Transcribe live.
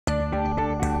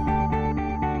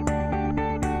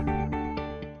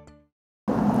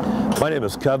My name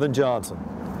is Kevin Johnson.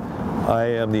 I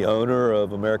am the owner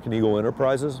of American Eagle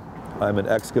Enterprises. I'm an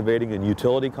excavating and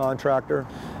utility contractor.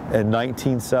 In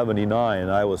 1979,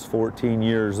 I was 14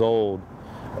 years old.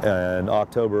 In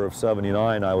October of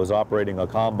 '79, I was operating a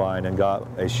combine and got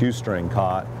a shoestring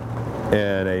caught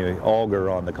in an auger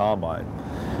on the combine.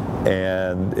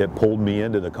 And it pulled me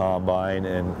into the combine,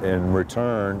 and in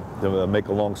return, to make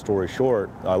a long story short,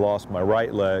 I lost my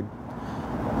right leg,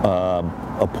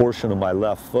 a portion of my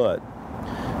left foot.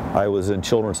 I was in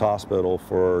Children's Hospital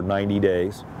for 90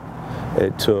 days.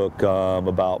 It took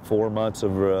about 5 months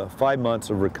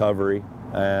of recovery,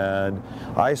 and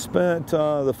I spent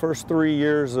the first 3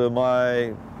 years of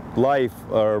my life,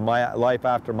 or my life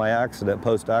after my accident,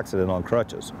 post-accident, on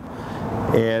crutches.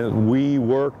 And we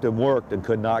worked and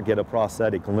could not get a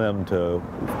prosthetic limb to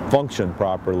function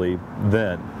properly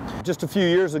then. Just a few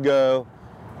years ago,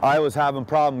 I was having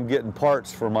problems getting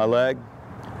parts for my leg,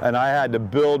 and I had to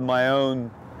build my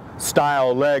own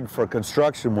style leg for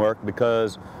construction work,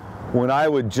 because when I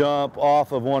would jump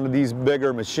off of one of these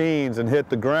bigger machines and hit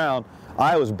the ground,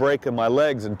 I was breaking my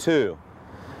legs in two.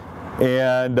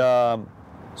 And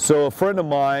so a friend of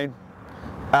mine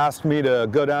asked me to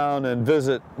go down and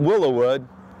visit Willowwood,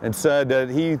 and said that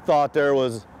he thought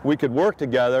we could work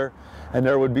together and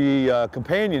there would be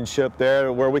companionship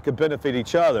there where we could benefit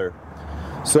each other.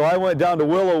 So I went down to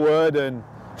Willowwood and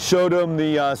showed him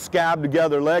the scabbed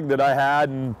together leg that I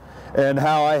had, and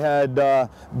how I had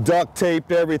duct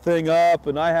taped everything up,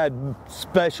 and I had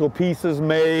special pieces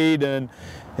made, and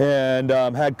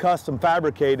had custom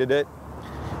fabricated it.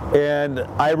 And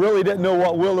I really didn't know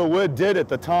what Willowwood did at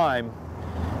the time.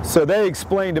 So they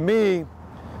explained to me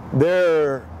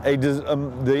they're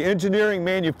the engineering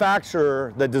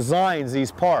manufacturer that designs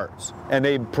these parts, and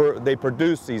they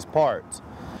produce these parts.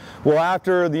 Well,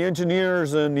 after the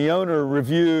engineers and the owner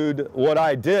reviewed what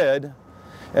I did,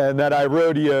 and that I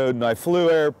rodeoed, and I flew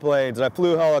airplanes, and I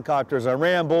flew helicopters, I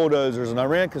ran bulldozers, and I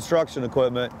ran construction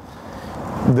equipment,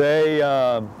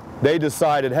 they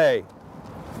decided, hey,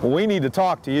 we need to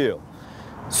talk to you.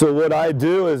 So what I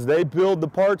do is they build the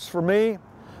parts for me,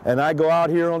 and I go out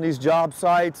here on these job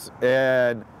sites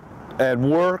and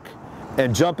work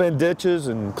and jump in ditches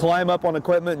and climb up on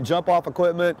equipment and jump off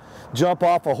equipment, jump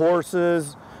off of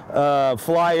horses,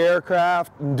 fly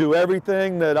aircraft, and do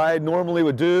everything that I normally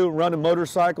would do, running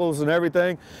motorcycles and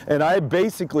everything. And I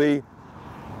basically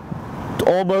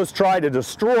almost try to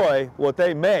destroy what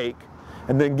they make,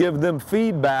 and then give them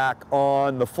feedback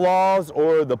on the flaws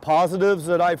or the positives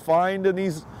that I find in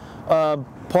these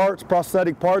parts,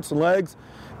 prosthetic parts and legs.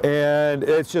 And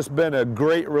it's just been a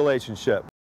great relationship.